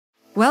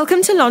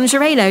Welcome to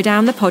Lingerie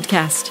Lowdown, the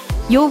podcast,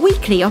 your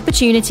weekly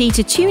opportunity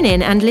to tune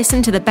in and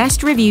listen to the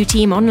best review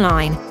team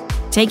online,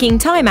 taking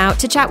time out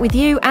to chat with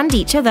you and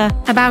each other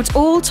about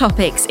all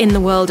topics in the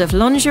world of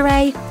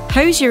lingerie,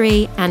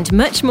 hosiery, and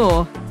much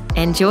more.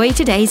 Enjoy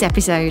today's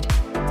episode.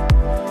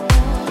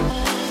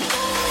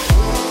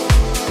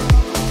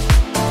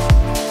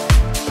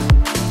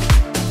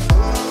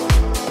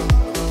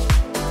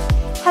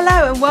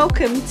 Hello and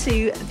welcome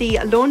to the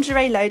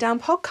Lingerie Lowdown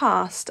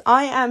podcast.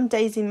 I am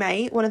Daisy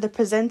May, one of the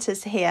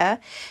presenters here,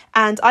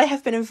 and I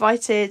have been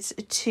invited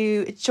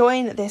to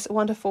join this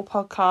wonderful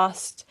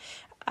podcast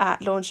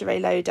at Lingerie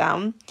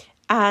Lowdown,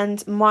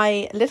 and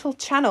my little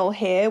channel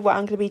here where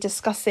I'm going to be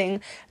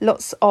discussing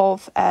lots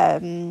of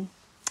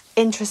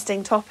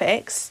interesting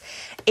topics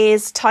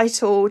is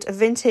titled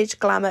Vintage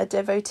Glamour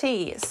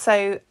Devotee.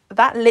 So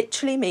that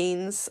literally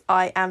means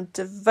I am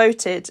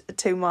devoted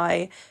to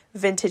my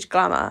vintage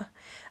glamour.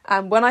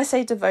 And when I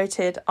say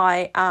devoted,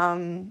 I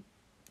am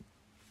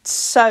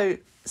so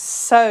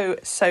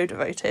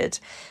devoted.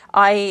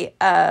 I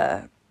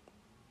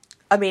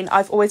mean,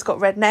 I've always got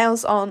red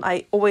nails on.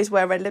 I always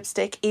wear red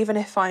lipstick, even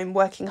if I'm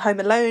working home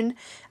alone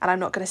and I'm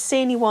not going to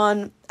see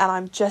anyone and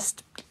I'm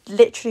just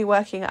literally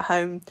working at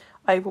home.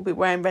 I will be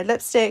wearing red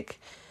lipstick.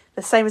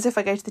 The same as if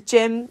I go to the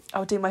gym,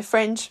 I'll do my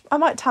fringe. I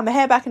might tie my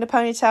hair back in a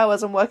ponytail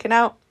as I'm working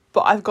out,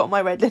 but I've got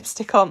my red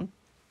lipstick on.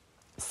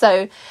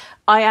 So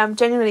I am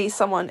genuinely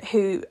someone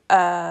who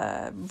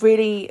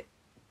really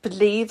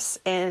believes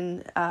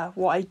in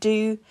what I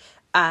do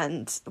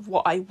and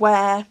what I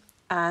wear,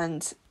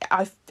 and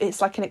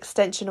it's like an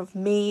extension of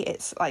me.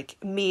 It's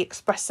like me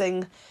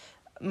expressing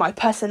my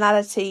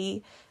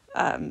personality.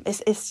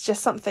 It's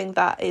just something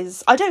that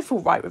is, I don't feel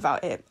right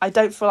without it. I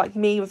don't feel like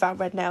me without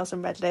red nails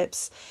and red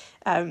lips.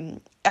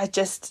 It's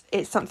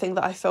something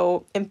that I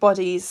feel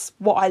embodies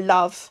what I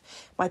love,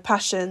 my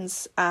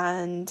passions,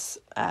 and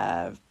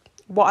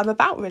what I'm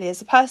about really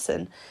as a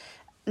person.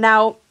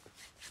 Now,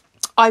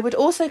 I would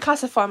also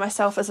classify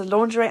myself as a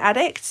lingerie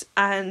addict,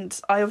 and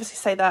I obviously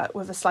say that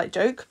with a slight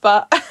joke,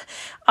 but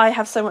I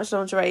have so much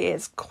lingerie,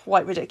 it's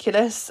quite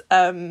ridiculous.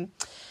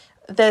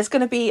 There's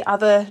going to be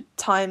other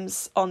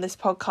times on this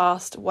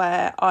podcast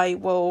where I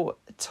will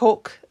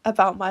talk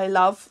about my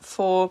love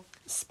for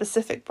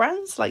specific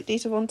brands like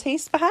Dita Von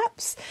Teese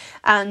perhaps,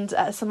 and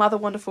some other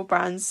wonderful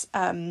brands.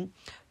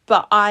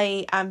 But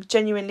I am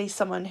genuinely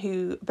someone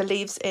who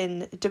believes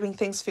in doing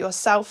things for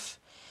yourself.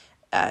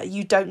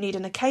 You don't need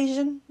an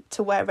occasion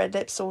to wear red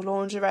lips or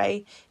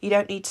lingerie. You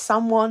don't need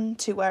someone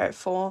to wear it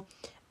for,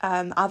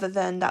 other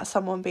than that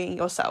someone being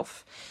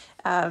yourself.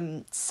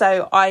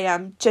 So I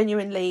am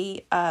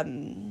genuinely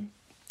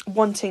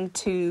wanting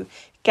to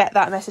get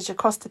that message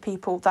across to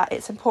people that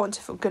it's important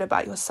to feel good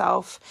about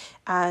yourself,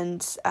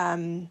 and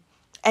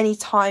any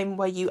time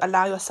where you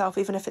allow yourself,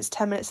 even if it's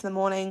 10 minutes in the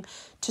morning,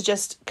 to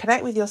just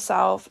connect with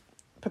yourself,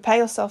 prepare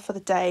yourself for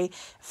the day.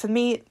 For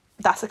me,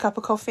 that's a cup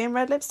of coffee and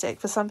red lipstick.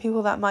 For some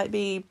people, that might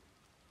be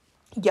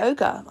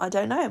yoga. I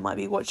don't know. It might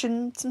be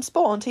watching some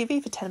sport on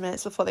TV for 10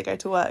 minutes before they go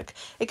to work.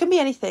 It can be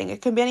anything.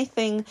 It can be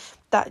anything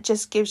that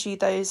just gives you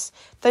those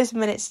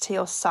minutes to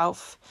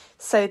yourself.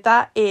 So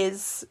that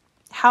is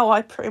how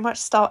I pretty much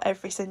start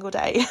every single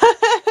day.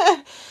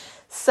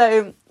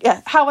 So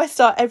yeah, how I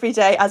start every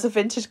day as a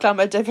vintage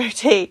glamour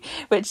devotee,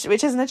 which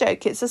isn't a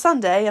joke. It's a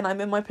Sunday and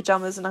I'm in my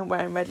pajamas and I'm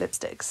wearing red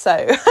lipstick.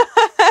 So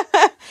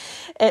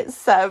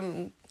it's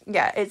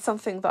it's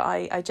something that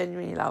I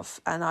genuinely love,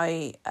 and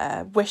I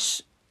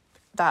wish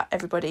that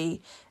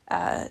everybody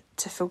to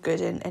feel good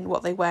in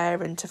what they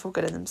wear and to feel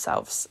good in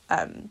themselves,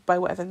 by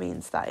whatever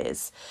means that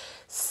is.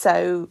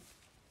 So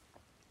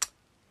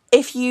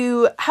if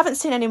you haven't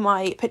seen any of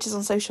my pictures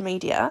on social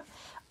media,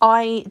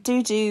 I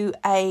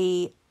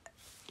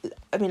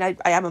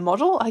am a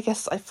model. I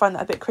guess I find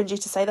that a bit cringy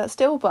to say that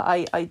still, but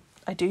I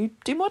do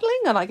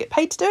modelling and I get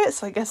paid to do it,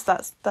 so I guess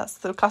that's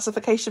the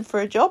classification for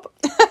a job.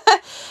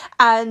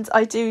 And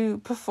I do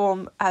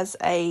perform as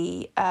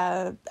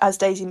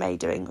Daisy May,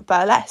 doing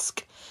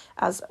burlesque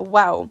as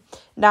well.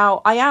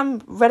 Now, I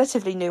am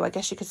relatively new, I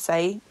guess you could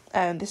say.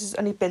 This has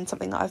only been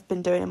something that I've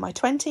been doing in my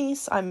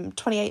 20s. I'm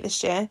 28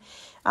 this year,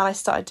 and I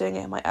started doing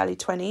it in my early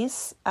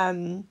 20s.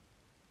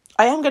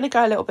 I am going to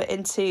go a little bit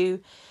into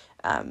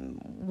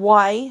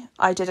why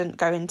I didn't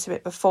go into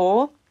it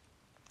before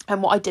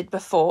and what I did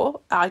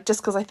before,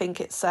 just because I think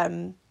it's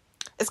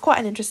quite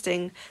an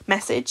interesting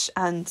message,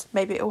 and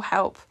maybe it will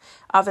help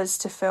others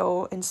to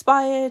feel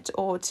inspired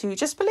or to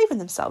just believe in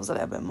themselves a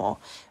little bit more,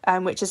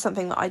 which is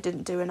something that I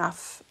didn't do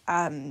enough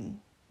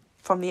from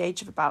the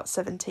age of about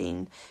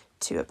 17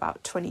 to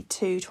about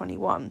 22,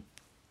 21.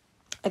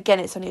 Again,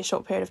 it's only a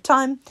short period of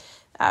time,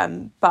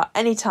 but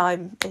any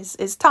time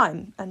is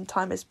time, and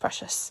time is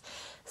precious.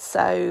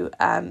 So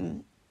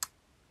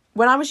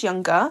when I was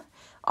younger,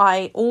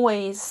 I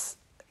always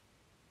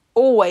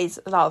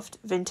loved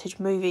vintage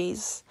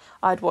movies.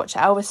 I'd watch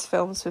Elvis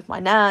films with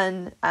my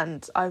nan,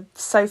 and I'm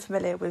so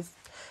familiar with,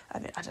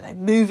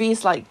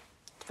 movies like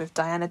with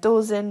Diana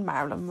Dawson,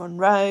 Marilyn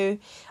Monroe.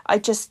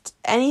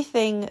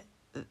 Anything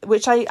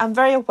which I'm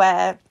very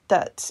aware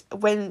that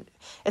when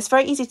it's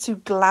very easy to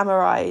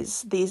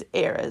glamorize these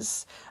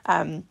eras.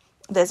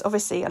 There's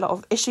obviously a lot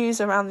of issues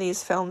around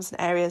these films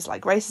in areas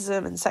like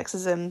racism and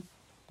sexism,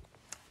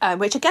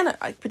 which again,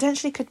 I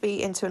potentially could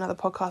be into another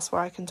podcast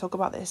where I can talk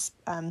about this.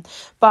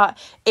 But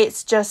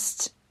it's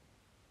just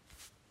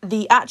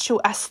the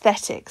actual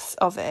aesthetics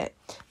of it,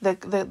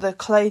 the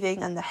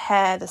clothing and the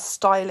hair, the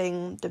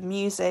styling, the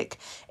music.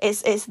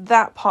 It's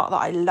that part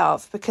that I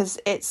love, because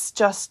it's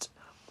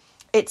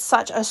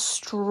such a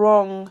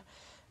strong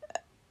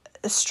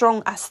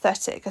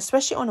aesthetic,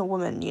 especially on a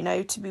woman, you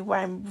know, to be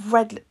wearing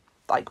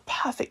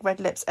perfect red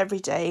lips every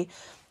day.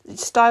 You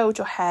styled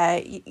your hair,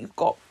 you've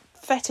got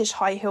fetish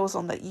high heels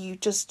on that you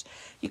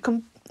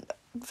can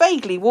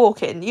vaguely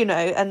walk in, you know,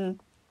 and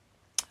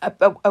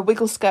a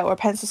wiggle skirt or a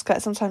pencil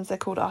skirt. Sometimes they're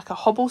called like a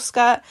hobble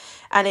skirt,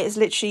 and it's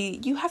literally,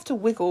 you have to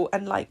wiggle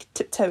and like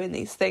tiptoe in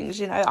these things,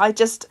 you know.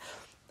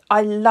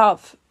 I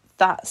love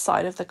that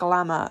side of the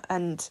glamour,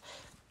 and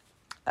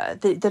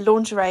the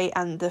lingerie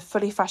and the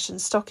fully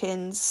fashioned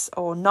stockings,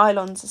 or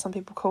nylons as some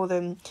people call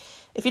them.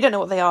 If you don't know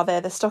what they are, they're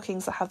the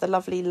stockings that have the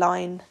lovely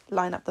line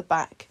up the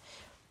back.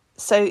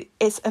 So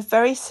it's a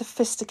very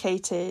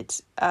sophisticated,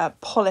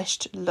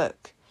 polished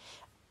look.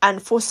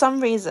 And for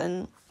some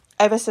reason,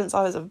 ever since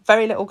I was a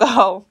very little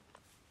girl,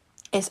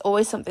 it's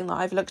always something that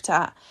I've looked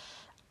at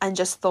and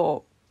just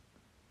thought,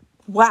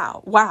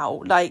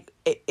 wow, like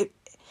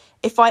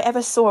if I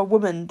ever saw a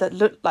woman that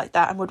looked like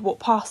that and would walk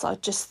past,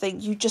 I'd just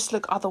think, you just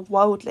look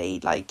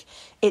otherworldly. Like,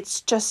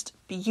 it's just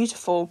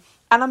beautiful.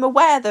 And I'm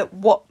aware that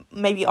what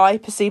maybe I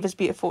perceive as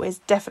beautiful is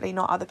definitely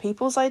not other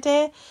people's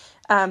idea.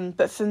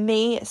 But for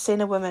me,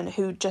 seeing a woman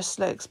who just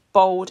looks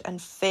bold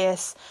and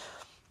fierce,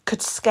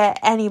 could scare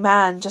any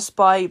man just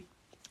by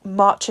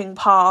marching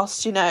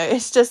past, you know,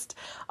 it's just,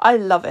 I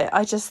love it.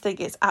 I just think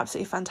it's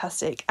absolutely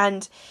fantastic.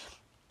 And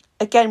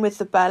again, with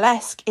the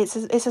burlesque, it's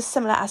a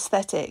similar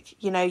aesthetic.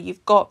 You know,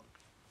 you've got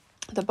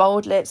the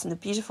bold lips and the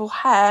beautiful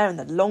hair and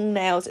the long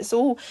nails. It's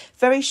all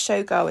very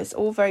showgirl. It's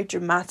all very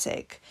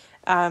dramatic,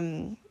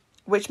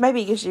 which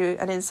maybe gives you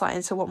an insight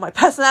into what my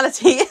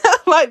personality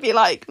might be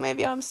like.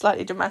 Maybe I'm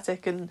slightly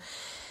dramatic, and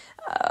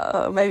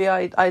maybe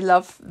I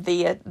love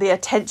the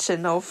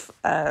attention of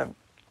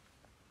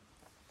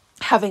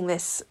having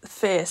this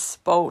fierce,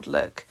 bold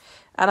look.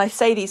 And I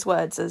say these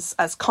words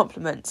as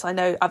compliments. I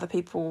know other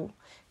people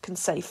can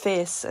say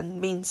fierce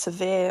and mean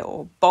severe,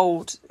 or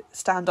bold,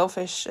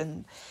 standoffish,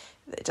 and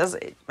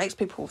it makes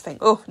people think,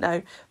 oh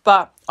no.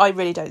 But I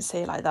really don't see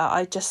it like that.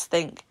 I just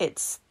think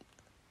it's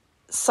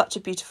such a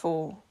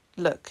beautiful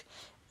look.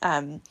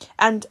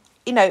 And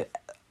you know,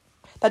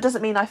 that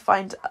doesn't mean I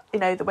find, you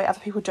know, the way other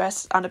people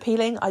dress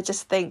unappealing. I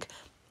just think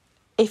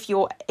if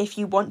you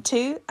want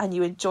to and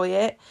you enjoy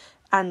it,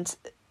 and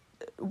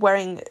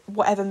wearing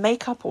whatever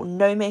makeup or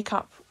no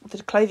makeup,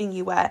 the clothing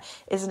you wear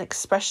is an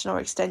expression or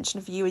extension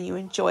of you and you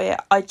enjoy it,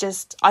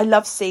 I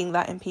love seeing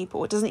that in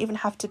people. It doesn't even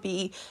have to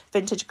be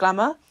vintage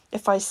glamour.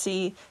 If I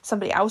see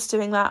somebody else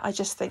doing that, I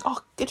just think,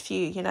 oh, good for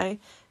you, you know.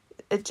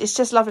 It's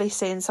just lovely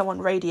seeing someone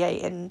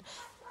radiate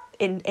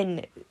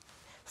in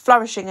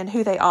flourishing in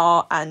who they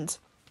are, and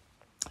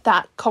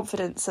that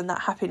confidence and that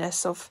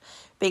happiness of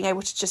being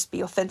able to just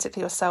be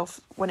authentically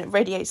yourself. When it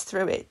radiates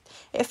through it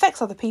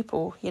affects other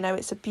people, you know.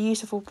 It's a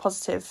beautiful,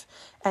 positive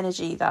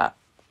energy that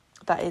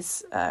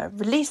is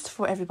released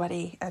for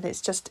everybody, and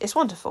it's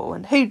wonderful.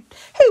 And who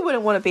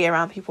wouldn't want to be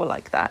around people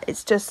like that?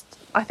 It's just,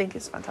 I think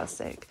it's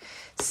fantastic.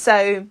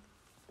 So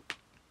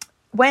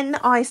when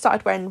I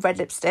started wearing red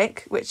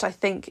lipstick, which I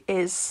think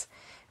is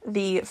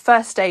the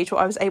first stage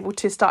where I was able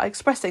to start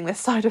expressing this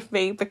side of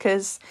me,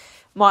 because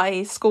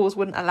my schools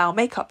wouldn't allow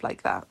makeup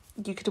like that.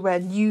 You could wear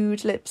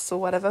nude lips or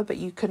whatever, but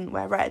you couldn't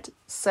wear red.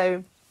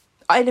 So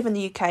I live in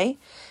the UK,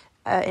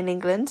 in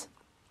England,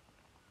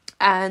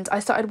 and I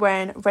started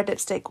wearing red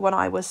lipstick when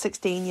I was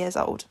 16 years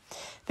old,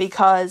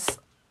 because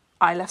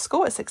I left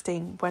school at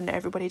 16, when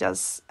everybody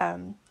does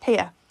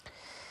here.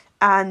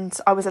 And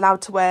I was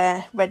allowed to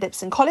wear red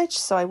lips in college,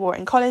 so I wore it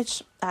in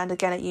college, and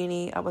again at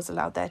uni I was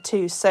allowed there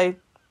too. So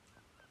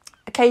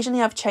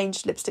occasionally I've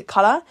changed lipstick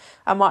colour.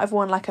 I might have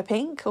worn like a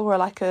pink or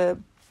like a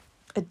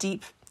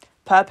deep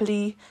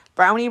purpley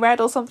browny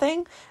red or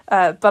something,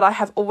 but I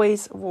have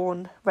always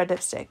worn red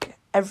lipstick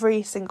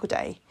every single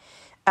day.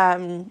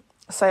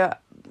 So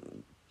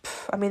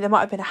I mean, there might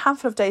have been a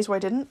handful of days where I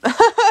didn't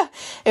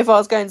if I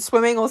was going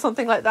swimming or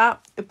something like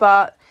that,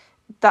 but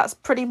that's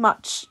pretty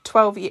much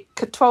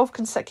 12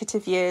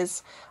 consecutive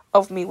years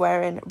of me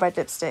wearing red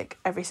lipstick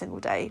every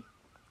single day.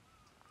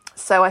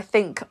 So I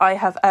think I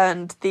have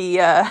earned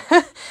the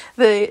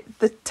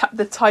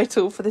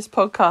title for this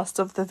podcast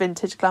of the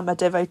Vintage Glamour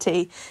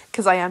Devotee,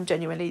 because I am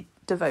genuinely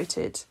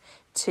devoted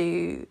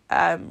to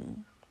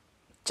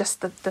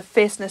just the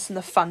fierceness and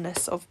the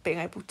funness of being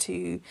able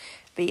to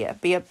be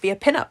a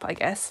pin-up, I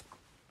guess.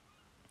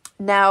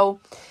 Now,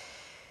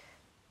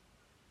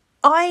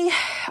 I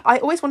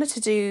always wanted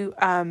to do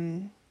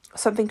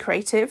something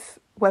creative,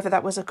 whether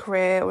that was a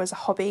career or as a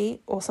hobby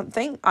or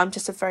something. I'm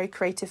just a very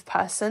creative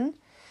person.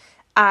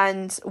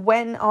 And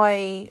when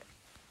I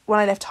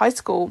left high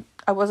school,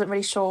 I wasn't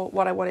really sure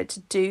what I wanted to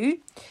do.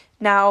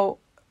 Now,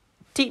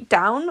 deep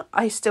down,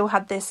 I still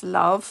had this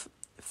love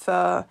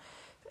for,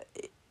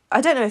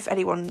 I don't know if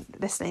anyone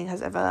listening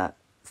has ever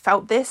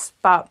felt this,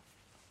 but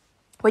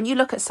when you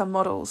look at some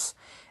models,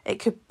 it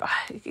could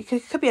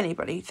be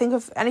anybody. Think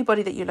of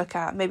anybody that you look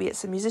at. Maybe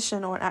it's a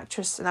musician or an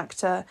actress, an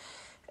actor,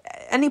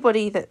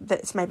 anybody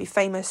that's maybe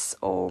famous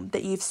or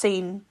that you've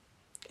seen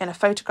in a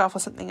photograph or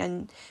something,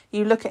 and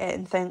you look at it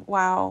and think,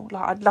 wow,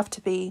 like I'd love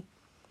to be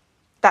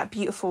that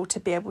beautiful to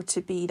be able to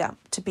be that,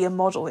 to be a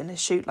model in a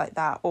shoot like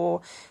that,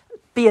 or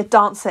be a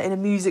dancer in a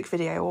music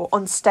video, or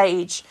on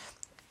stage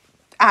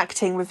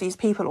acting with these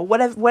people, or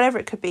whatever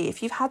it could be.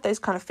 If you've had those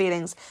kind of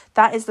feelings,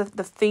 that is the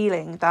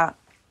feeling that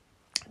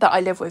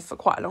I live with for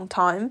quite a long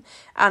time.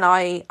 And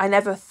I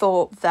never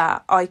thought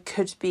that I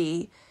could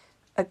be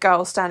a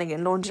girl standing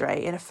in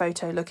lingerie in a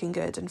photo looking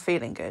good and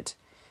feeling good.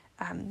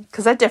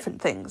 Because they're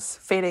different things,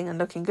 feeling and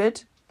looking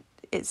good.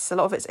 A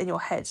lot of it's in your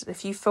head.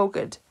 If you feel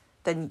good,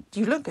 then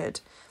you look good.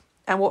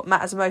 And what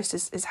matters most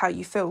is how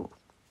you feel,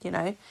 you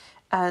know.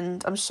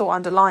 And I'm sure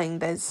underlying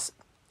there's,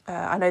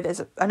 I know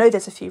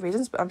there's a few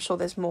reasons, but I'm sure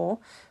there's more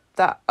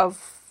that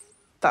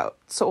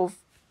sort of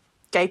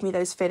gave me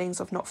those feelings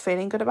of not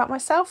feeling good about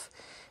myself.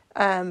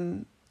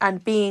 And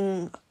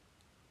being,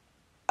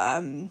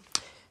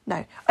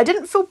 no, I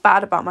didn't feel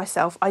bad about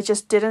myself. I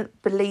just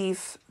didn't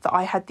believe that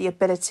I had the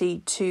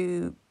ability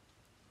to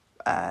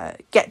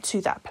get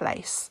to that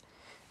place.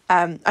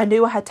 I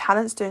knew I had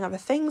talents doing other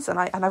things, and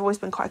I've always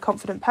been quite a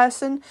confident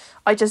person.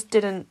 I just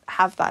didn't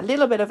have that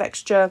little bit of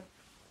extra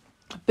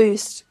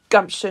boost,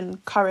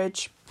 gumption,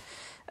 courage,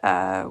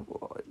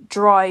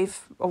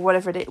 drive, or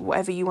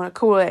whatever you want to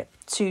call it,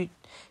 to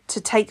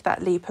take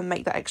that leap and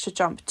make that extra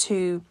jump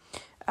to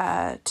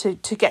get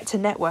to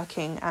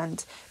networking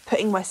and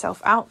putting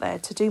myself out there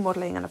to do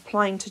modelling and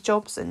applying to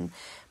jobs and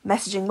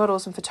messaging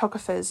models and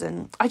photographers.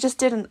 And I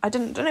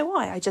don't know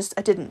why, I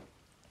didn't.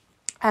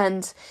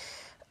 And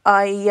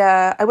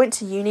I went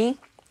to uni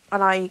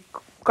and I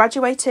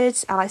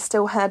graduated, and I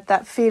still had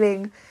that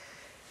feeling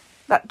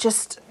that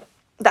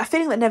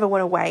never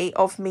went away,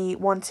 of me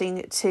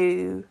wanting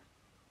to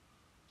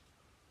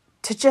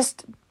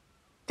just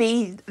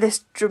be this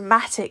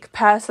dramatic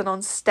person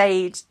on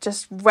stage,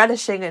 just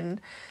relishing in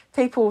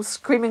people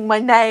screaming my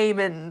name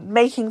and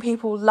making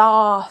people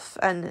laugh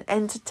and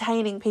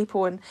entertaining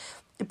people and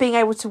being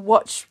able to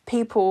watch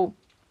people,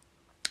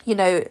 you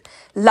know,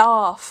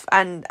 laugh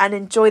and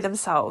enjoy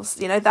themselves.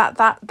 You know,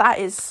 that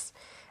is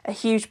a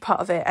huge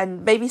part of it.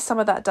 And maybe some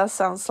of that does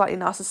sound slightly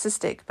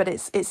narcissistic, but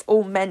it's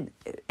all meant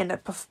in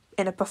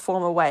a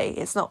performer way.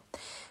 It's not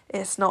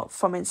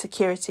from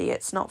insecurity.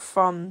 It's not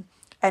from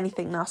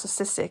anything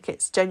narcissistic.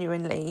 It's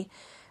genuinely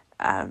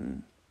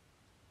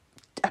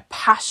a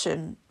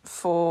passion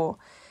for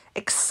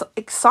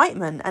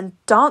excitement and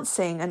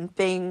dancing and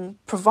being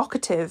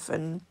provocative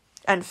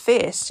and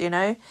fierce, you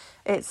know.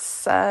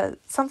 It's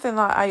something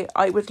that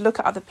I would look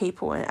at other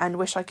people and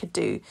wish I could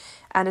do.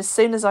 And as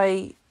soon as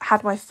I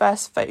had my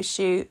first photo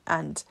shoot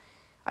and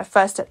I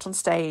first stepped on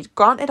stage,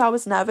 granted I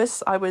was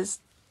nervous. I was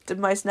the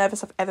most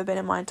nervous I've ever been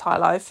in my entire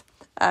life.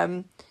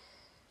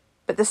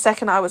 But the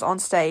second I was on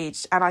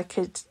stage and I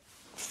could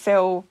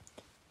feel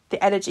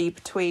the energy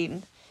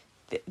between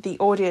the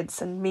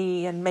audience and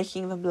me, and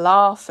making them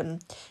laugh,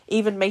 and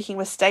even making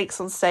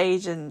mistakes on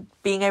stage and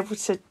being able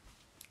to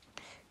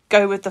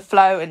go with the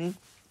flow and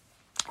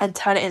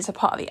turn it into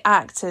part of the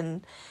act,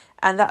 and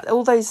that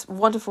all those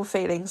wonderful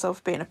feelings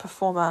of being a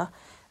performer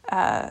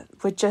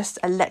were just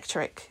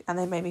electric, and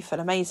they made me feel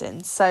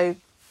amazing. So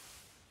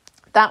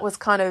that was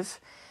kind of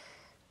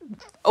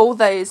all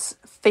those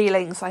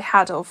feelings I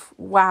had of,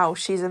 wow,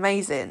 she's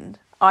amazing,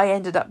 I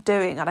ended up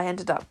doing, and I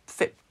ended up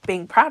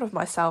being proud of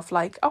myself,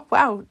 like, oh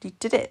wow, you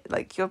did it,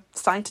 like you're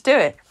starting to do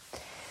it.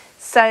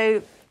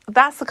 So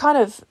that's the kind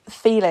of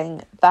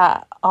feeling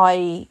that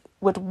I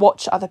would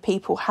watch other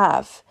people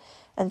have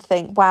and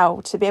think, wow,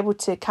 to be able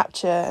to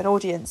capture an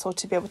audience, or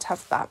to be able to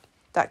have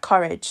that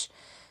courage,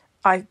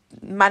 I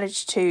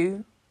managed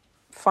to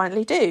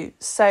finally do.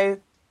 So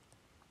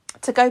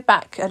to go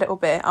back a little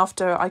bit,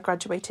 after I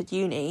graduated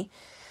uni,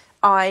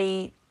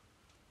 I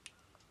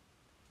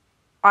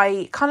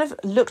kind of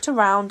looked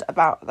around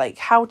about like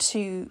how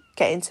to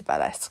get into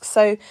burlesque.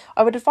 So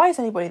I would advise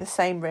anybody the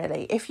same,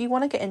 really. If you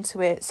want to get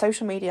into it,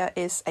 social media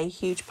is a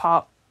huge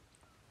part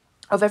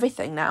of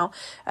everything now.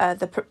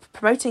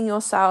 Promoting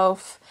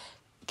yourself,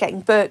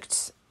 getting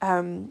booked,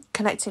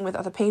 connecting with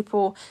other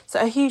people. So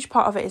a huge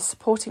part of it is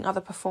supporting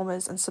other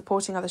performers and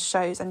supporting other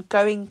shows, and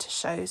going to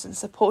shows and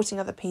supporting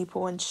other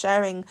people and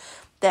sharing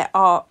their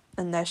art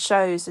and their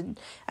shows and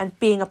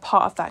being a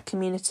part of that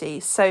community.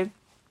 So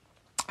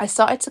I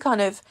started to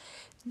kind of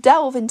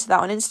delve into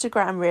that on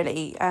Instagram,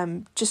 really,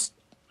 just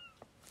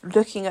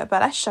looking at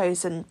burlesque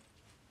shows and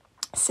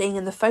seeing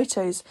in the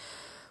photos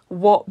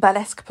what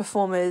burlesque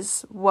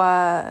performers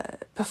were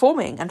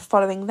performing and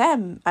following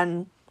them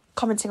and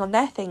commenting on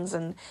their things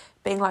and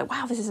being like,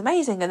 wow, this is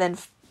amazing. And then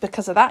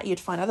because of that, you'd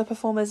find other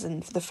performers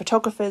and the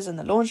photographers and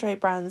the lingerie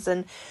brands.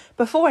 And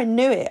before I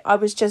knew it, I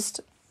was just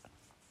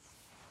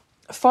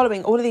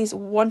following all of these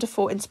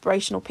wonderful,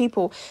 inspirational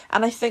people.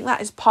 And I think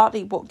that is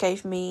partly what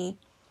gave me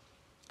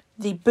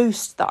the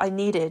boost that I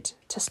needed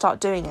to start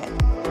doing it.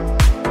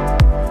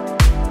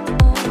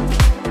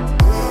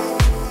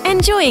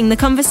 Enjoying the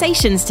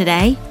conversations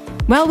today?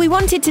 Well, we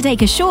wanted to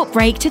take a short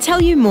break to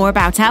tell you more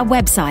about our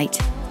website.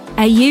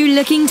 Are you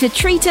looking to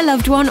treat a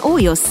loved one or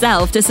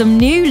yourself to some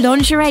new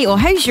lingerie or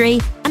hosiery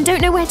and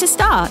don't know where to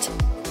start?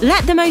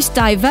 Let the most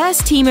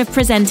diverse team of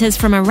presenters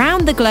from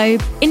around the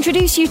globe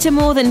introduce you to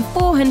more than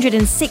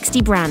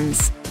 460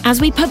 brands,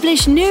 as we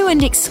publish new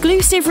and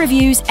exclusive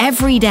reviews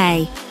every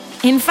day.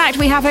 In fact,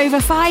 we have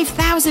over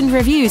 5,000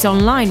 reviews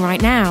online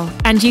right now,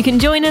 and you can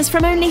join us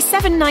from only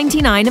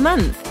 $7.99 a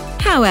month.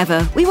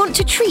 However, we want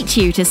to treat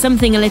you to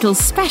something a little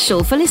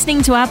special for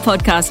listening to our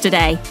podcast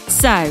today.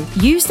 So,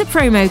 use the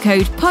promo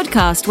code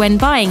PODCAST when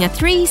buying a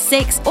 3,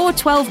 6 or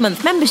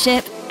 12-month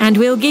membership, and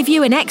we'll give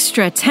you an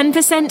extra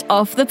 10%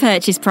 off the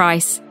purchase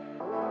price.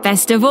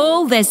 Best of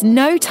all, there's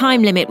no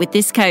time limit with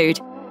this code,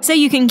 so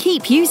you can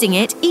keep using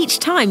it each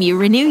time you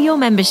renew your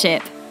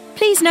membership.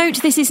 Please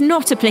note this is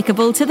not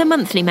applicable to the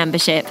monthly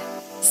membership.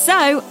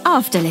 So,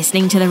 after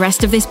listening to the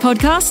rest of this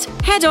podcast,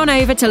 head on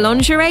over to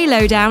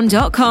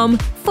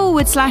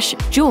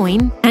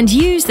lingeриelowdown.com/join and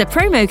use the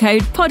promo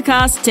code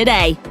PODCAST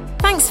today.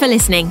 Thanks for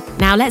listening.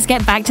 Now let's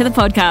get back to the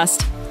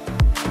podcast.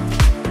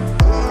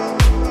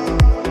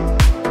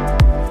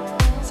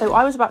 So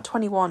I was about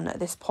 21 at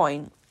this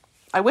point.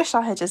 I wish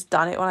I had just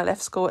done it when I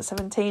left school at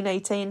 17,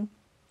 18,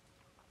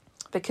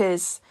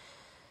 because,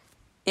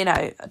 you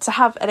know, to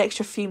have an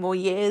extra few more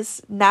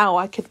years, now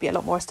I could be a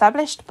lot more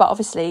established, but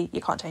obviously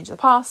you can't change the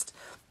past.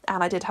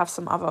 And I did have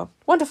some other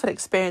wonderful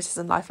experiences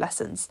and life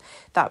lessons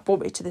that brought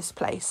me to this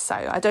place. So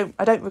I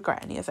don't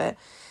regret any of it.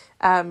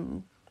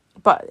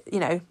 But, you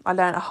know, I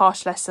learned a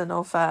harsh lesson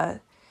of the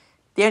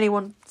only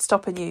one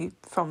stopping you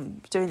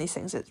from doing these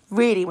things, it's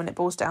really, when it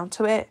boils down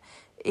to it,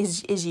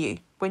 is you.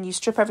 When you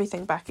strip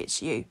everything back,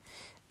 it's you.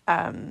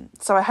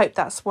 So I hope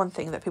that's one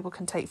thing that people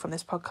can take from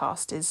this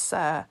podcast is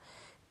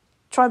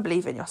try and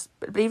believe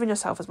in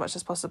yourself as much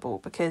as possible,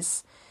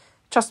 because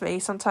trust me,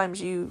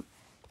 sometimes you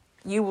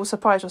will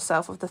surprise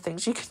yourself of the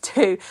things you can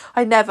do.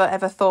 I never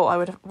ever thought I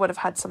would have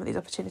had some of these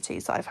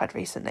opportunities that I've had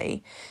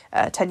recently,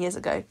 10 years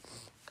ago.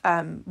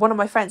 One of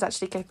my friends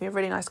actually gave me a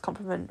really nice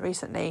compliment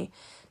recently,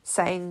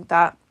 saying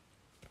that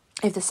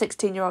if the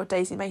 16-year-old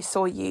Daisy May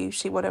saw you,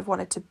 she would have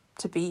wanted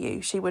to be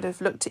you. She would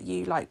have looked at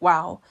you like,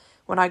 wow,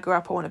 when I grow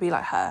up, I want to be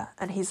like her.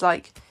 And he's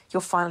like,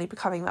 you're finally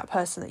becoming that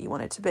person that you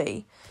wanted to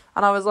be.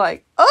 And I was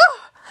like, oh,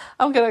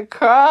 I'm going to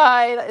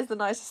cry. That is the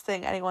nicest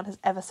thing anyone has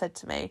ever said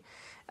to me.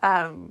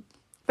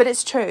 But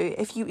it's true.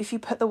 If you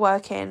put the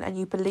work in and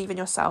you believe in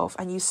yourself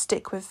and you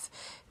stick with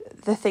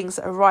the things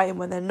that are right, and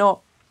when they're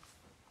not,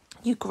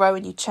 you grow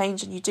and you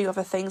change and you do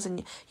other things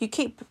and you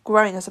keep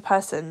growing as a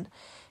person,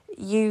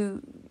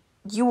 you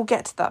will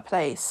get to that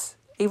place.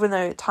 Even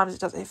though at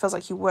times it feels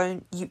like you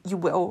won't, you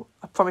will.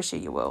 I promise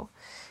you will.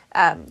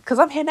 Because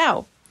I'm here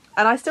now.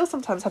 And I still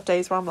sometimes have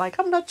days where I'm like,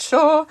 I'm not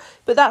sure.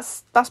 But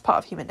that's part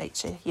of human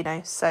nature, you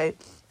know. So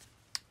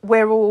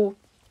we're all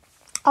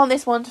on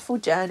this wonderful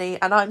journey,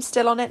 and I'm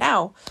still on it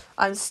now.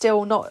 I'm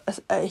still not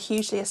a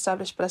hugely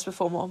established burlesque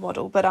performer or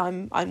model, but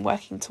I'm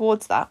working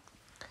towards that.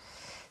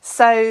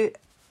 So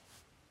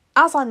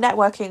as I'm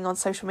networking on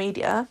social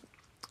media,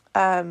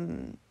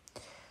 I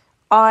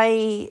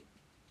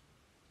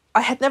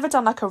had never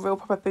done like a real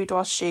proper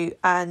boudoir shoot,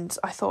 and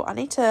I thought I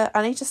need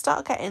to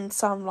start getting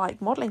some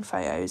like modelling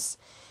photos,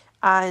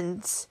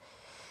 and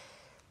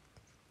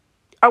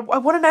I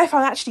want to know if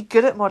I'm actually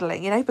good at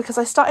modelling, you know, because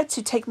I started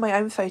to take my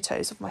own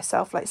photos of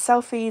myself, like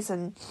selfies,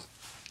 and,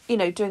 you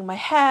know, doing my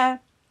hair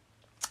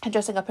and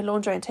dressing up in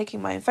lingerie and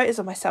taking my own photos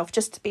of myself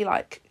just to be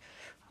like,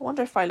 I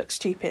wonder if I look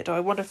stupid, or I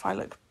wonder if I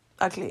look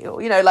ugly,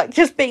 or, you know, like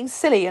just being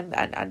silly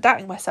and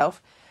doubting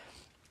myself.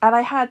 And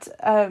I had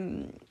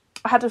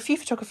a few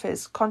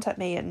photographers contact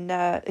me, and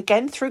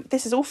again,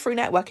 this is all through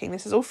networking.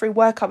 This is all through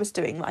work I was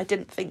doing that I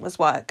didn't think was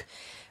work.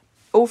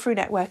 All through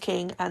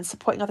networking and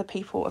supporting other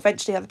people.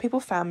 Eventually other people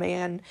found me,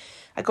 and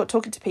I got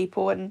talking to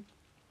people, and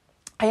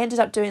I ended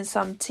up doing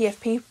some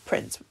TFP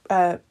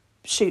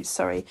shoots,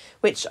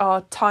 which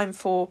are time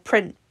for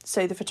print.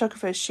 So the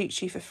photographer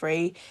shoots you for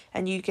free,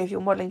 and you give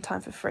your modelling time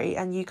for free,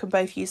 and you can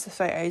both use the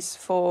photos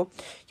for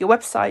your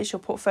websites, your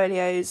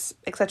portfolios,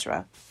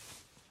 etc.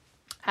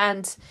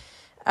 And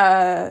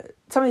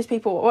some of these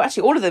people, or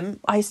actually all of them,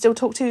 I still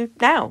talk to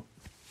now,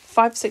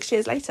 5-6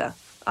 years later.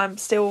 I'm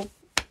still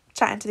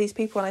chatting to these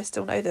people, and I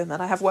still know them,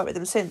 and I have worked with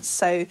them since.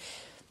 So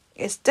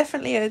it's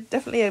definitely a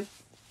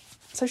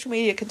social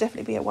media can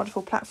definitely be a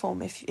wonderful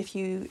platform if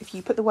you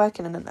put the work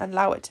in and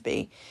allow it to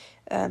be.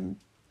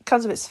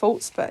 Comes with its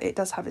faults, but it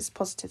does have its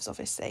positives,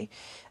 obviously.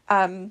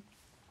 And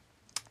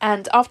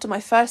after my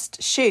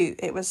first shoot,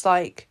 it was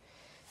like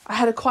I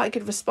had quite a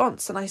good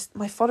response, and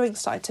my following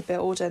started to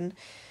build, and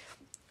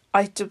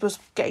I was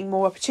getting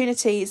more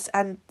opportunities,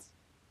 and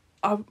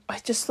I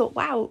just thought,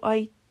 wow,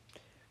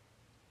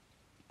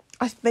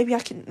 maybe I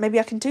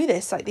can do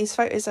this. Like, these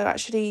photos are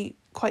actually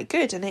quite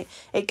good, and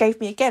it gave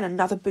me again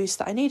another boost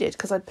that I needed,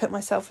 because I'd put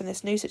myself in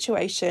this new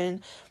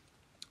situation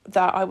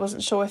that I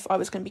wasn't sure if I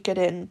was going to be good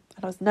in,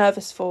 and I was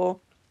nervous for,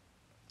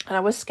 and I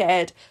was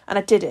scared, and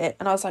I did it,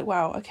 and I was like,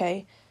 wow,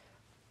 okay,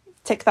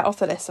 tick that off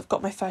the list. I've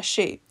got my first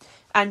shoot.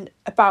 And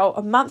about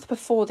a month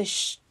before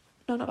this,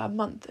 no, not about a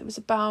month, it was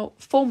about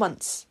 4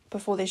 months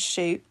before this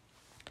shoot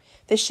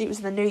was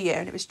in the new year,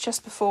 and it was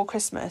just before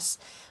Christmas,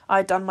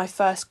 I'd done my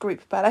first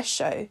group burlesque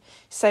show.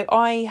 So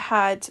I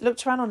had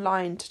looked around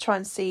online to try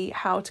and see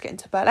how to get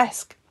into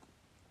burlesque,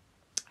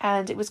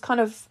 and it was kind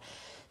of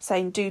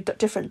saying do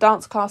different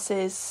dance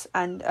classes,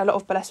 and a lot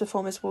of burlesque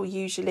performers will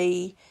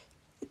usually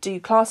do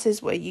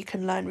classes where you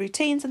can learn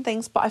routines and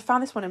things, but I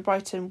found this one in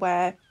Brighton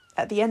where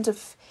at the end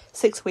of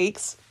 6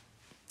 weeks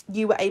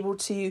you were able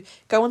to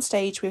go on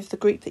stage with the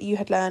group that you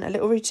had learned a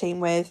little routine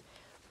with,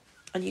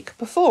 and you could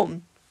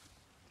perform.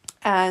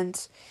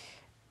 And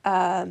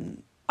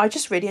I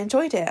just really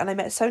enjoyed it, and I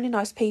met so many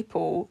nice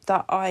people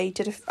that I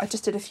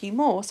just did a few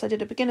more. So I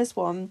did a beginner's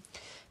one,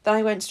 then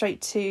I went straight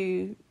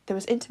to, there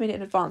was intermediate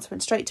and advanced, I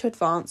went straight to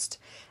advanced,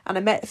 and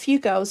I met a few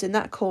girls in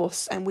that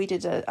course, and we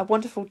did a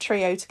wonderful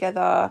trio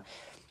together,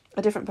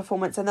 a different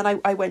performance, and then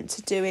I went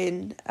to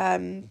doing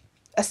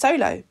a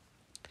solo,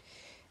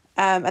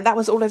 and that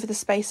was all over the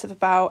space of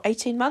about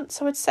 18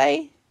 months, I would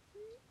say.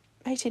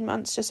 18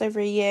 months, just over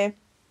a year.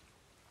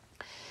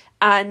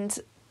 And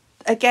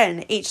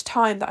again, each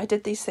time that I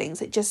did these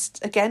things, it just,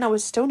 again, I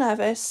was still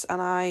nervous,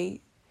 and I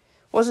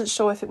wasn't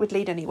sure if it would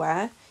lead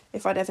anywhere,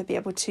 if I'd ever be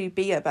able to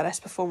be a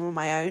burlesque performer on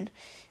my own.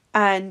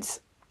 And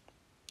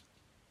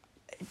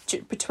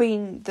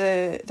between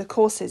the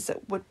courses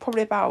that were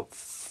probably about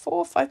 4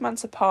 or 5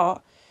 months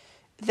apart,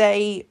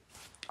 I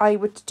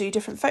would do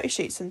different photo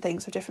shoots and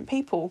things with different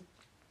people.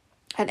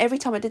 And every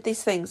time I did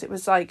these things, it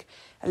was like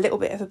a little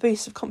bit of a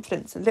boost of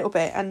confidence, a little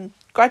bit. And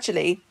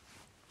gradually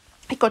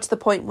it got to the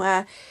point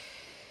where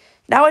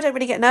now I don't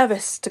really get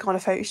nervous to go on a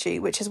photo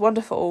shoot, which is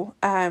wonderful.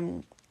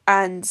 And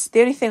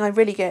the only thing I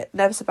really get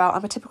nervous about,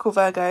 I'm a typical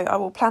Virgo, I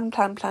will plan,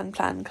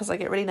 because I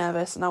get really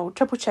nervous, and I will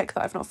triple check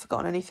that I've not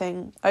forgotten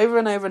anything over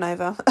and over and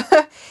over.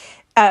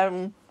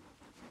 The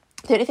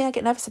only thing I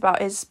get nervous about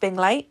is being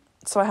late,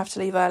 so I have to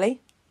leave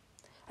early.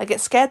 I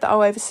get scared that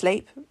I'll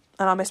oversleep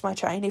and I'll miss my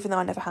train, even though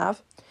I never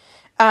have.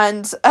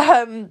 And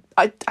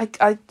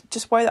I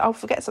just worry that I'll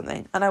forget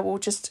something, and I will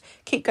just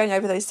keep going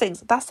over those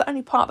things. That's the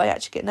only part that I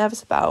actually get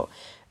nervous about.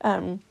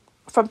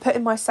 From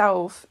putting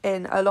myself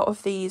in a lot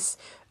of these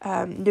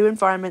new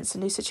environments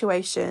and new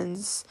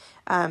situations,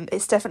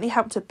 it's definitely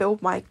helped to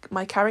build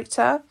my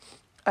character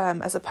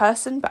as a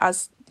person, but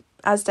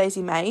as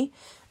Daisy May,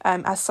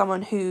 as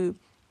someone who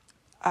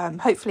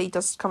hopefully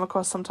does come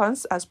across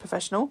sometimes as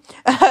professional,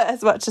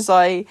 as much as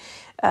I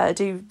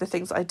do the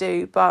things I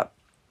do, but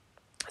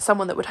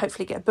someone that would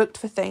hopefully get booked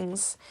for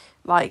things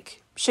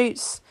like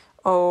shoots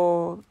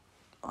or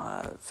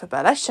for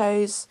burlesque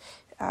shows.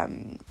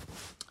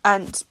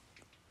 And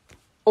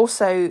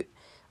also,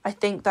 I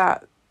think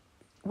that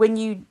when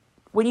you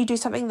do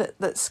something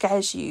that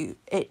scares you,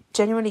 it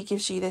genuinely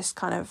gives you this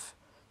kind of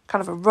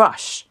a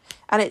rush,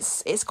 and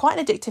it's quite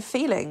an addictive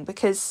feeling,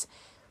 because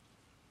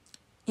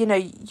you know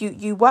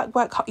you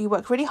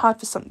work really hard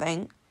for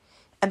something,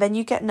 and then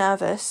you get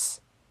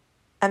nervous,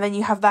 and then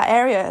you have that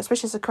area,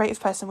 especially as a creative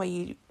person,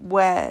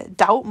 where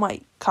doubt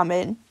might come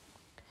in,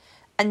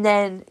 and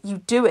then you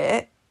do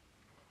it,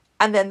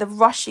 and then the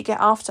rush you get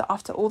after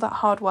all that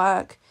hard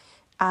work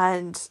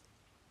and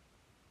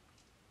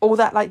all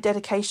that like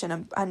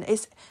dedication, and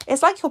it's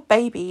like your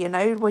baby, you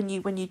know, when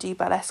you do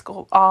burlesque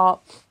or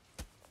art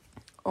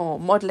or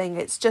modelling.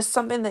 It's just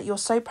something that you're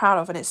so proud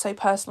of, and it's so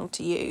personal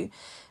to you.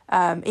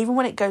 Even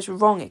when it goes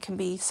wrong, it can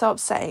be so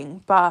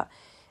upsetting, but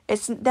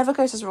it never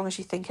goes as wrong as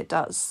you think it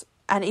does.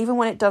 And even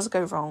when it does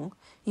go wrong,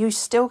 you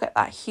still get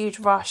that huge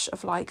rush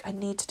of like, I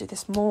need to do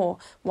this more.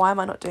 Why am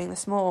I not doing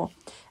this more?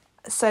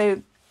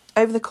 So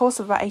over the course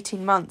of about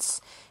 18 months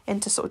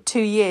into sort of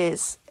 2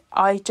 years,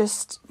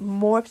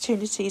 more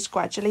opportunities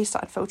gradually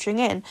started filtering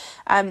in.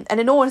 And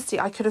in all honesty,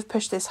 I could have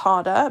pushed this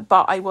harder,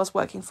 but I was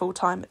working full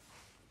time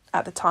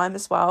at the time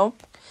as well.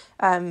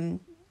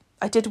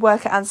 I did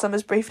work at Ann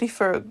Summers briefly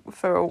for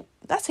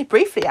let's say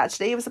briefly,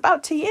 actually. It was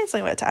about 2 years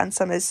I worked at Ann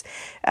Summers,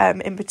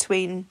 in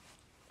between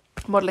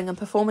modelling and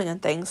performing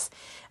and things.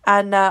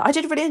 And I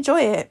did really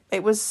enjoy it.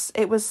 It was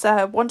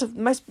the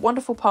most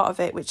wonderful part of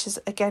it, which is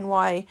again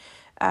why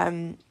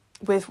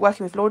with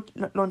working with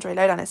Lingerie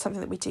Lowdown, it's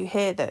something that we do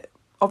here that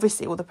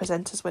obviously all the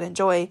presenters will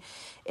enjoy,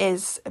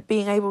 is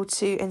being able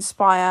to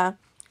inspire,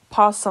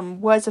 pass some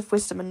words of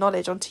wisdom and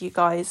knowledge onto you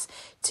guys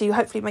to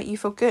hopefully make you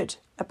feel good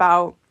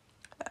about,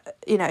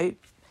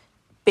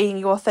 being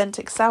your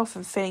authentic self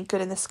and feeling good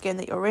in the skin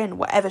that you're in,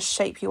 whatever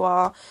shape you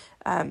are.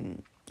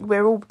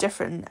 We're all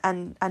different,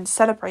 and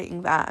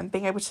celebrating that and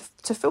being able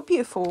to feel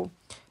beautiful,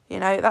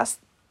 that's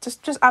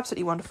just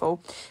absolutely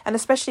wonderful. And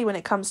especially when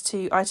it comes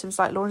to items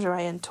like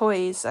lingerie and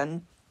toys,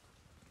 and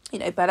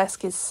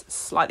burlesque is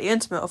slightly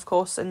intimate, of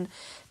course, and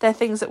they're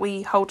things that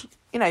we hold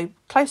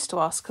close to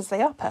us because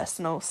they are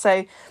personal.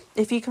 So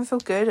if you can feel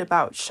good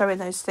about showing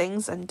those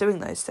things and doing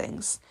those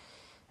things,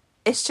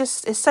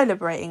 it's so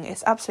liberating.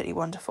 It's absolutely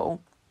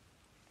wonderful.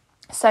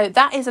 So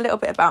that is a little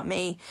bit about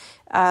me.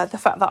 The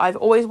fact that I've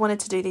always wanted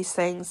to do these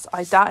things.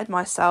 I doubted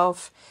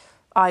myself.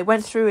 I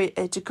went through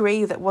a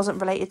degree that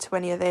wasn't related to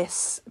any of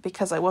this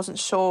because I wasn't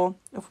sure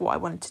of what I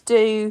wanted to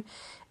do.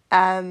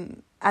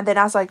 And then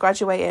as I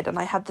graduated and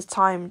I had the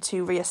time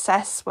to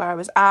reassess where I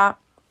was at,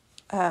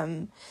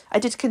 I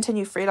did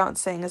continue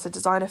freelancing as a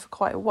designer for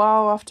quite a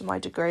while after my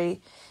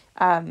degree.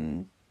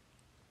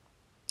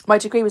 My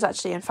degree was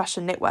actually in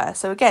fashion knitwear.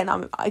 So again,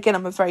 I'm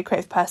a very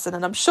creative person,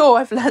 and I'm sure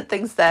I've learned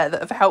things there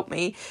that have helped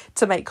me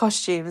to make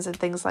costumes and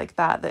things like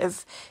that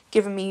have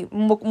given me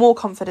more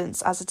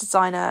confidence as a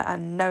designer,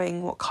 and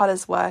knowing what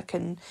colours work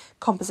and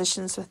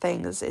compositions for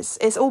things.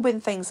 It's all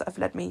been things that have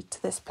led me to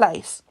this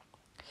place.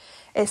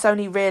 It's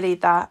only really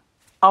that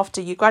after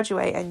you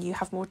graduate and you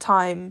have more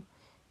time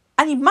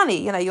and you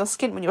money, you're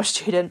skint when you're a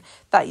student,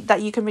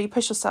 that you can really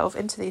push yourself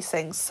into these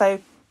things.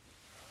 So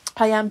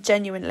I am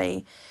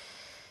genuinely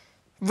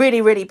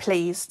really, really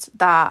pleased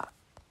that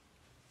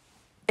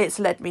it's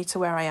led me to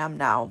where I am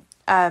now.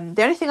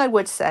 The only thing I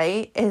would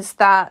say is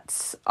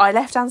that I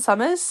left Ann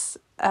Summers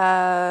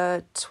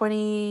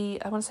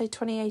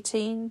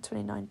 2019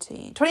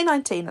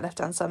 I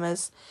left Ann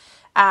Summers,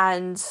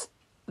 and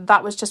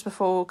that was just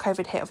before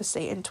COVID hit,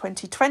 obviously, in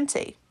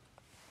 2020.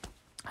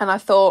 And I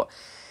thought,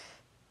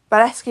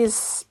 Burlesque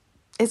is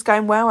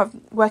going well.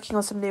 I'm working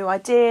on some new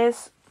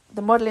ideas.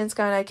 The modelling's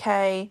going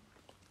okay.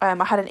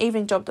 I had an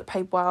evening job that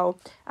paid well,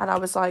 and I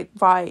was like,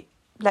 right,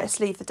 let's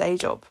leave the day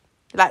job.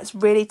 Let's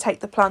really take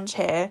the plunge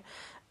here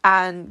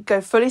and go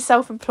fully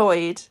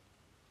self-employed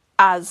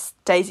as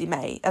Daisy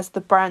May, as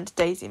the brand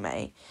Daisy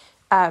May.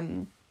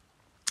 And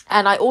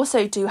I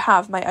also do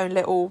have my own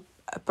little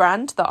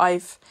brand that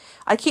I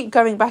keep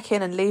going back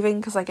in and leaving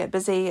because I get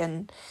busy,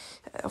 and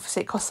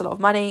obviously it costs a lot of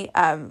money.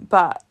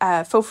 But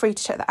feel free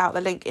to check that out.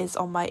 The link is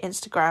on my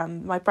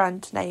Instagram. My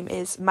brand name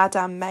is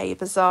Madame May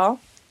Bazaar,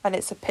 and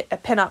it's a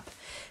pin-up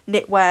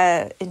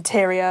knitwear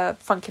interior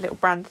funky little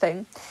brand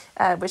thing,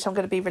 which I'm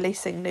going to be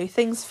releasing new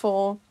things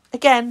for.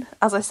 Again,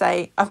 as I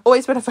say, I've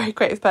always been a very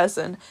creative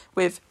person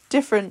with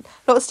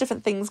lots of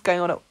different things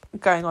going on at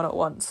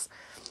once.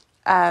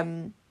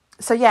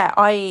 So yeah,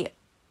 I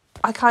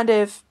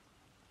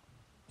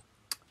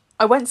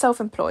went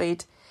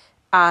self-employed,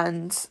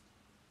 and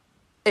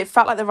it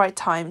felt like the right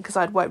time because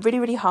I'd worked really,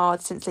 really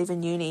hard since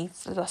leaving uni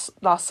for the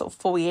last sort of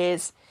 4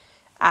 years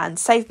and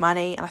saved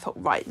money, and I thought,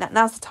 right,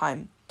 now's the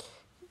time.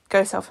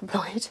 Go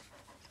self-employed.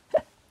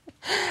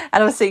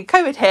 And obviously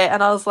COVID hit,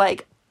 and I was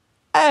like,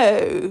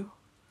 oh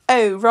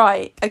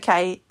right,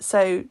 okay,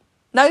 so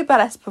no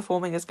burlesque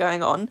performing is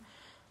going on,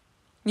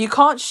 you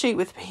can't shoot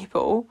with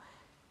people,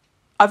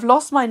 I've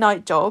lost my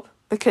night job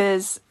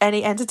because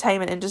any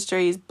entertainment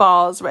industries,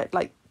 bars,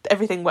 like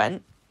everything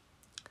went.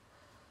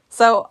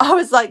 So I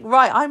was like,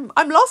 right,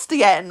 I'm lost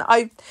again.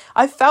 I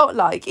felt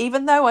like,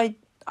 even though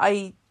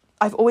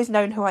I've always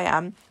known who I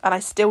am, and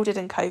I still did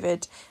in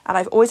COVID, and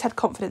I've always had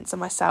confidence in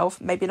myself,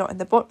 maybe not in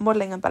the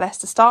modelling and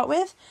burlesque to start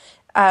with,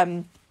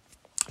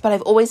 but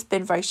I've always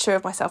been very sure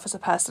of myself as a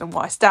person and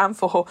what I stand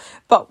for.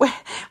 But when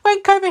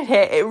COVID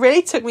hit, it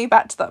really took me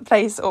back to that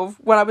place of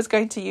when I was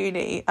going to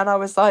uni, and I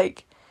was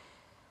like,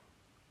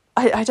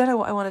 I don't know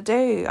what I want to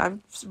do.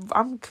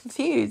 I'm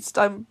confused.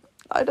 I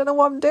don't know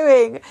what I'm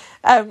doing.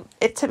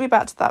 It took me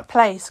back to that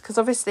place because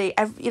obviously,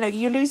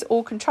 you lose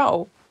all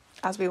control,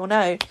 as we all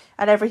know,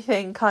 and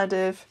everything kind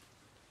of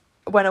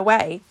went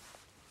away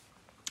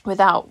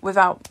without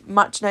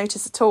much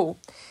notice at all.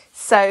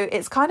 So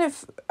it's kind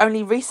of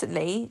only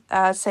recently,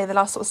 say the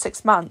last sort of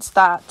 6 months,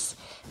 that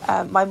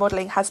my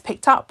modelling has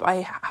picked up.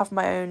 I have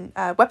my own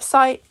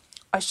website.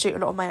 I shoot a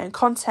lot of my own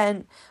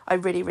content. I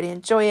really, really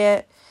enjoy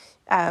it.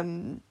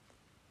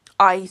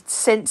 I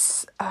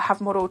since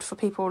have modelled for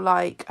people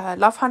like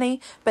Love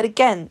Honey. But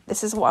again,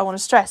 this is what I want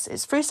to stress.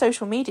 It's through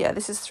social media.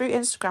 This is through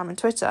Instagram and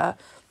Twitter.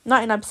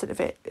 99% of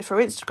it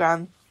through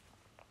Instagram.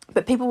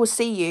 But people will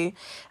see you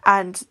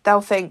and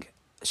they'll think,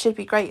 she'd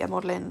be great at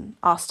modelling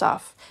our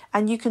stuff.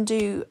 And you can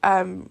do,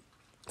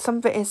 some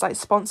of it is like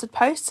sponsored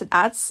posts and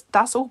ads.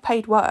 That's all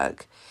paid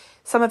work.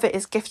 Some of it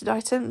is gifted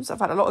items.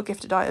 I've had a lot of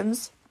gifted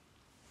items.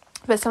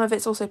 But some of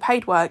it's also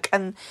paid work.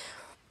 And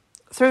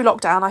through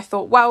lockdown, I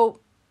thought, well,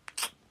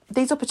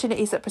 these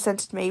opportunities that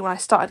presented me when I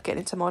started getting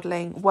into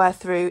modelling were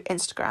through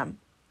Instagram.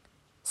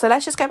 So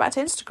let's just go back to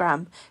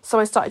Instagram. So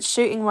I started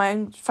shooting my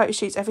own photo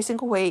shoots every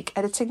single week,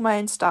 editing my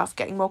own stuff,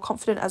 getting more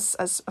confident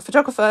as a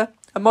photographer,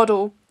 a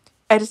model,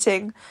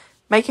 editing,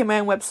 making my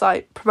own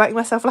website, promoting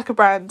myself like a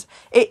brand.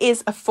 It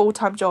is a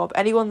full-time job.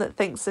 Anyone that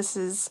thinks this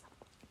is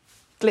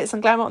glitz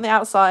and glamour on the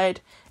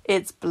outside,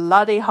 it's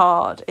bloody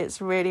hard.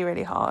 It's really,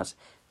 really hard.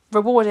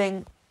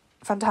 Rewarding,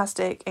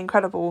 fantastic,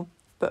 incredible,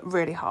 but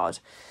really hard.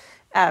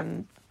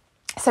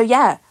 So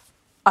yeah,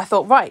 I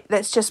thought, right,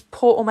 let's just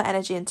pour all my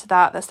energy into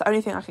that. That's the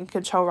only thing I can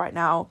control right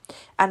now.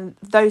 And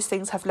those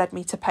things have led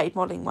me to paid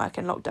modelling work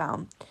in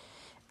lockdown.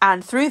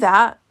 And through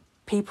that,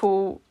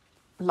 people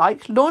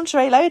like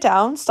Lingerie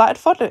Lowdown started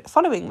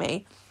following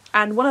me.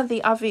 And one of the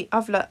lovely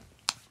other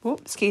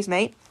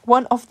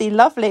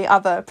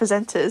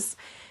presenters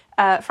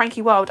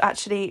Frankie Wild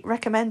actually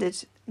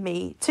recommended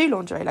me to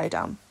Lingerie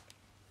Lowdown.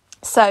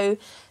 So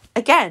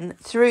again,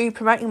 through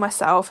promoting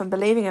myself and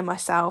believing in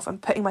myself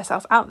and putting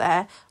myself out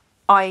there,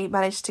 I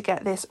managed to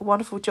get this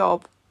wonderful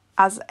job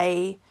as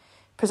a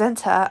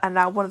presenter and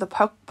now one of the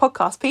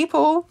podcast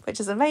people, which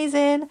is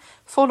amazing,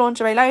 for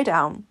Lingerie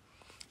Lowdown.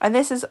 And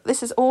this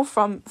is all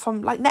from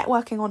like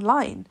networking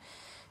online,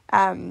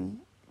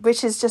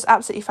 which is just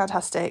absolutely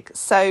fantastic.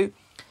 So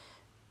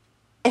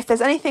if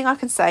there's anything I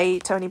can say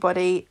to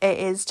anybody, it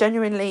is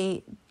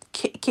genuinely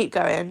keep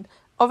going.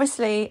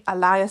 Obviously,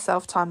 allow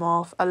yourself time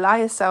off. Allow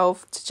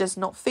yourself to just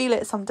not feel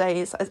it some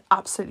days. That is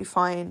absolutely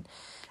fine.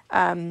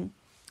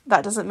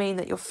 That doesn't mean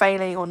that you're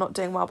failing or not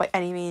doing well by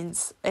any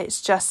means.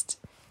 It's just,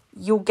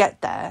 you'll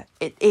get there.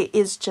 It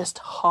is just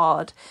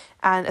hard.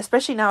 And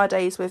especially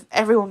nowadays with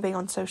everyone being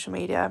on social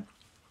media,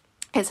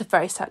 it's a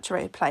very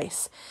saturated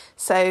place.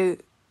 So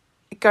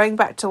going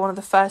back to one of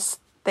the first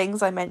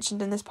things I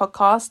mentioned in this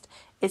podcast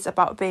is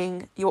about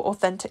being your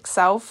authentic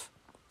self.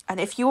 And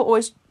if you were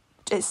always,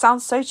 it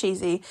sounds so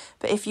cheesy,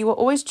 but if you were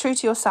always true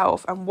to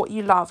yourself and what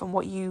you love and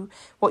what you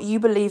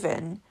believe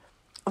in,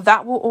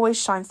 that will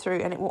always shine through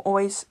and it will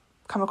always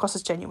come across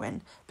as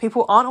genuine.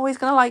 People aren't always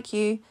going to like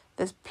you.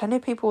 There's plenty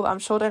of people that I'm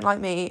sure don't like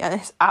me, and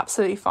it's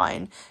absolutely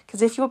fine.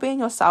 Because if you're being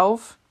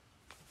yourself,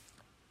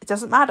 it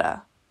doesn't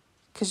matter,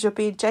 because you're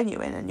being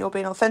genuine and you're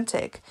being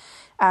authentic.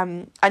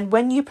 And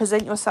when you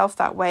present yourself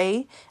that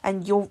way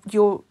and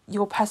your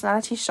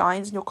personality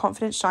shines and your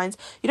confidence shines,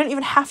 you don't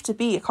even have to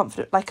be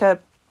a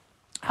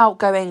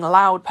outgoing,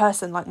 loud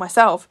person like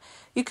myself.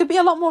 You could be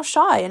a lot more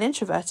shy and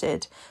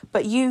introverted,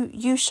 but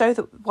you show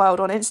the world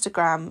on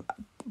Instagram,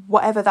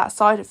 whatever that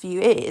side of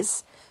you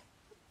is.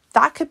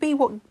 That could be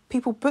what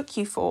people book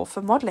you for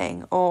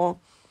modelling or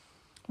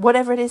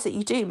whatever it is that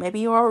you do.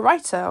 Maybe you're a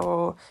writer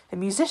or a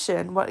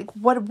musician,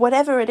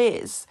 whatever it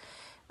is.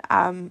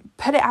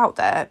 Put it out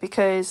there,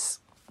 because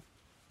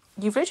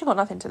you've literally got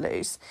nothing to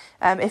lose.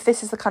 If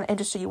this is the kind of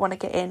industry you want to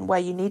get in, where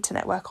you need to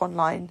network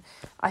online,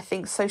 I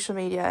think social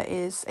media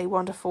is a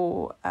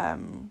wonderful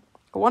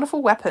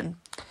weapon.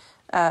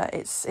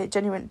 It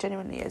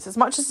genuinely is. As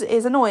much as it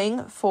is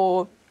annoying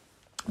for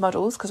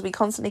models, because we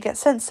constantly get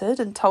censored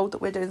and told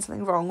that we're doing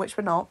something wrong, which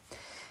we're not,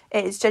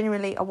 it is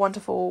genuinely a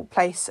wonderful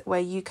place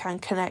where you can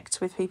connect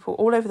with people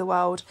all over the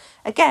world.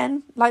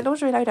 Again, like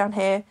Lingerie Lowdown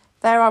here,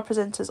 there are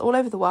presenters all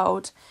over the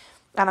world,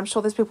 and I'm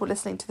sure there's people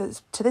listening to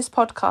this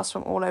podcast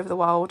from all over the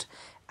world,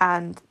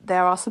 and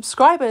there are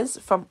subscribers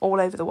from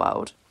all over the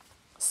world.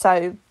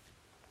 So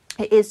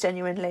it is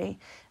genuinely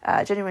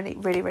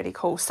really, really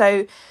cool.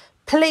 So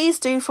please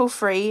do feel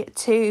free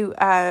to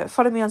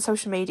follow me on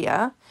social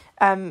media.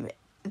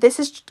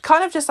 This is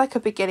kind of just like a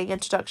beginning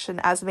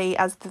introduction as me,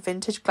 as the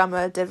vintage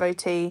glamour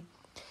devotee,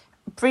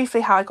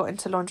 briefly how I got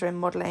into lingerie and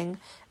modelling.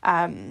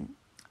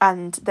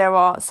 And there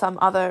are some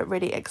other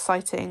really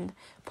exciting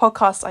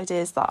podcast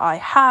ideas that I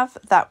have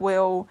that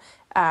will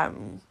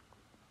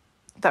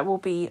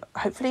be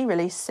hopefully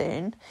released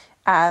soon.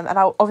 And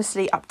I'll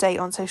obviously update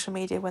on social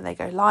media when they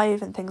go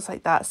live and things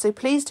like that. So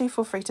please do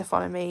feel free to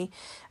follow me.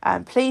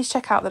 Please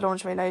check out the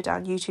Lingerie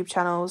Lowdown YouTube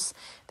channels.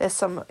 There's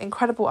some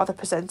incredible other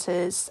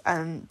presenters,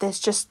 and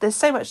there's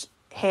so much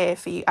here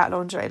for you at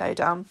Lingerie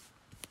Lowdown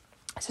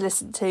to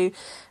listen to.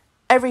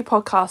 Every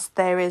podcast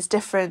there is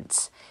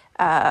different.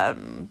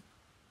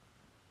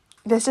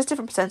 There's just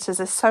different presenters.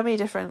 There's so many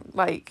different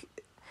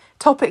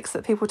topics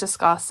that people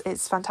discuss.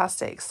 It's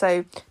fantastic.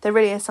 So there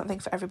really is something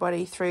for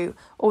everybody through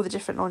all the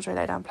different Lingerie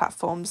Lowdown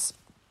platforms.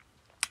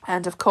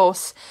 And of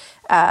course,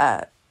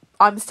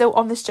 I'm still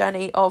on this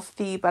journey of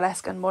the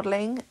burlesque and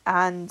modelling,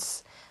 and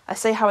I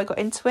say how I got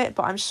into it,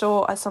 but I'm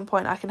sure at some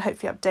point I can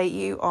hopefully update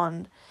you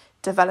on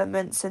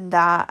developments in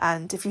that.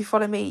 And if you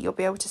follow me, you'll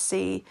be able to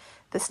see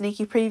the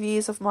sneaky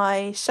previews of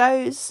my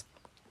shows,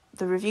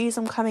 the reviews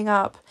I'm coming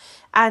up,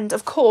 and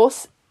of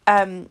course,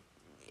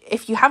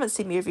 if you haven't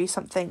seen me review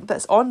something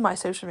that's on my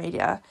social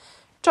media,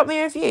 drop me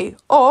a review.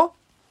 Or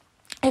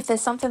if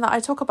there's something that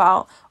I talk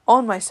about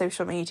on my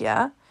social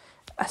media,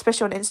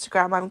 especially on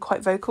Instagram, I'm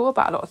quite vocal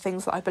about a lot of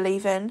things that I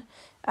believe in.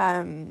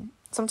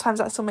 Sometimes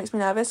that still makes me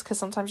nervous, because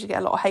sometimes you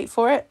get a lot of hate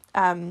for it.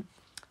 But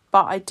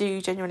I do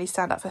genuinely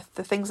stand up for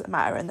the things that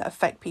matter and that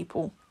affect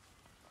people.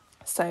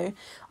 So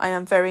I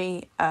am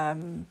very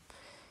loud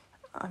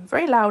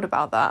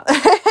about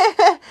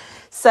that.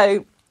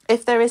 So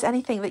if there is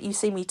anything that you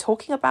see me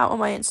talking about on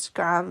my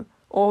Instagram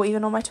or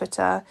even on my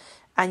Twitter,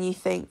 and you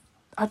think,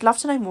 I'd love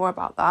to know more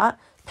about that,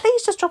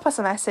 please just drop us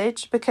a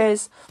message,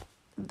 because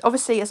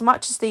obviously as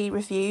much as the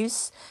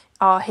reviews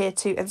are here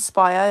to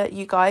inspire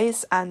you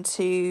guys and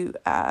to,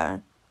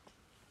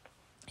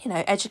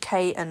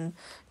 educate and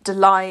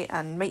delight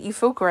and make you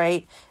feel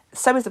great,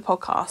 so is the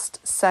podcast.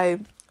 So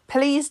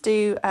please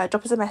do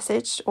drop us a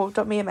message or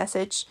drop me a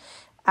message,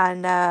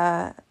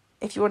 and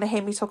if you want to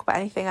hear me talk about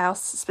anything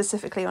else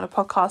specifically on a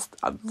podcast,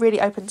 I'm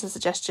really open to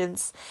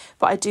suggestions.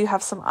 But I do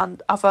have some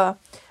other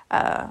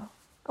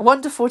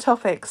wonderful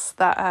topics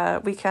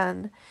that we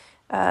can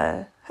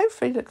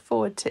hopefully look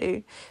forward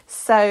to.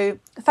 So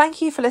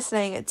thank you for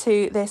listening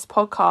to this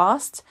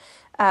podcast.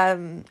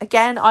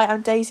 Again, I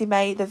am Daisy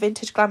May, the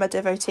Vintage Glamour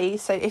devotee.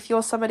 So if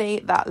you're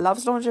somebody that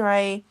loves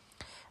lingerie,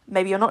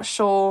 maybe you're not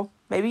sure,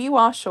 maybe you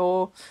are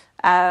sure,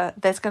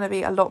 there's going to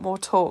be a lot more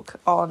talk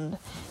on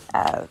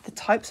the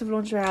types of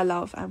lingerie I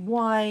love and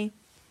why,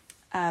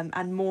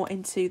 and more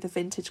into the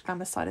vintage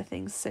glamour side of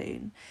things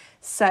soon.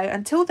 So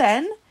until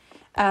then,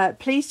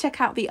 please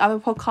check out the other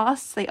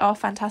podcasts. They are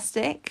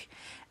fantastic.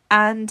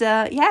 And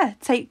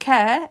take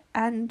care,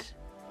 and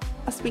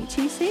I'll speak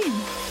to you soon.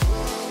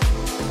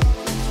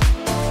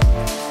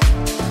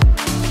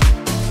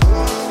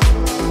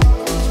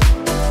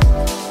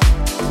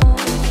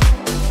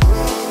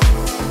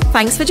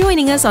 Thanks for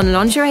joining us on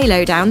Lingerie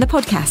Lowdown, the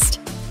podcast.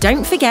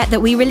 Don't forget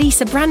that we release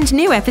a brand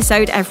new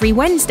episode every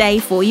Wednesday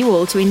for you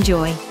all to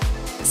enjoy.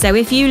 So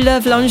if you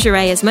love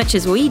lingerie as much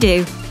as we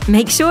do,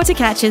 make sure to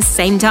catch us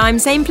same time,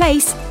 same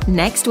place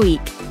next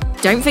week.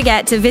 Don't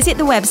forget to visit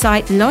the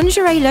website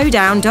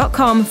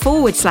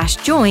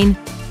lingeриелowdown.com/join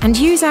and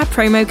use our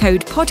promo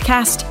code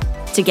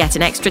podcast to get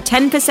an extra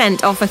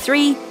 10% off a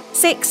 3,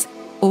 6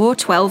 or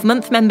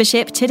 12-month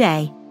membership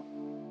today.